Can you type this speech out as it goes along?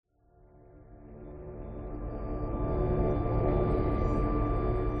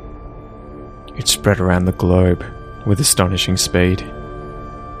It spread around the globe with astonishing speed.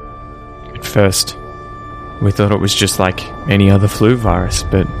 At first, we thought it was just like any other flu virus,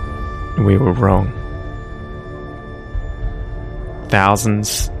 but we were wrong.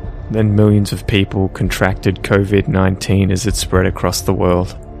 Thousands, then millions of people contracted COVID-19 as it spread across the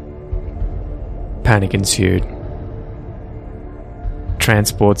world. Panic ensued.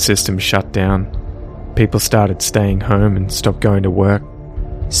 Transport systems shut down. People started staying home and stopped going to work.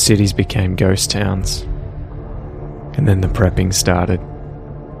 Cities became ghost towns. And then the prepping started.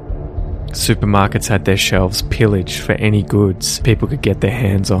 Supermarkets had their shelves pillaged for any goods people could get their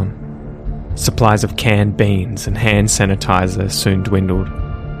hands on. Supplies of canned beans and hand sanitizer soon dwindled,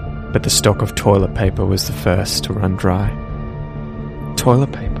 but the stock of toilet paper was the first to run dry.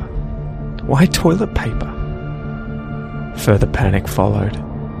 Toilet paper? Why toilet paper? Further panic followed.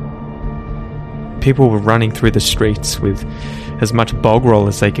 People were running through the streets with as much bog roll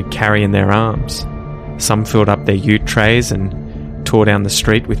as they could carry in their arms. Some filled up their ute trays and tore down the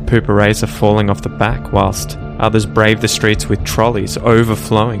street with poopereza falling off the back, whilst others braved the streets with trolleys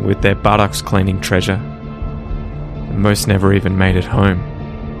overflowing with their buttocks cleaning treasure. And most never even made it home.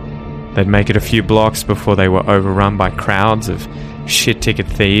 They'd make it a few blocks before they were overrun by crowds of shit-ticket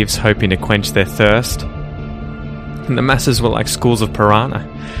thieves hoping to quench their thirst. And the masses were like schools of piranha,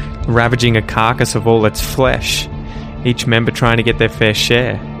 ravaging a carcass of all its flesh, each member trying to get their fair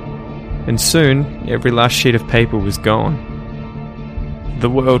share. And soon, every last sheet of paper was gone. The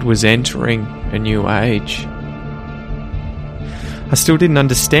world was entering a new age. I still didn't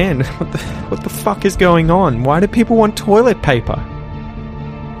understand. What the fuck is going on? Why do people want toilet paper?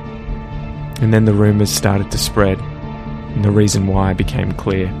 And then the rumours started to spread, and the reason why became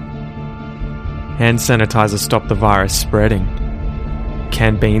clear. Hand sanitizer stopped the virus spreading.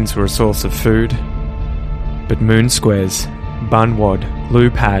 Canned beans were a source of food. But moon squares, bun wad,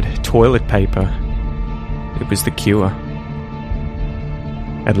 loo pad, toilet paper, it was the cure.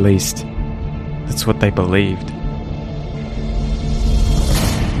 At least, that's what they believed.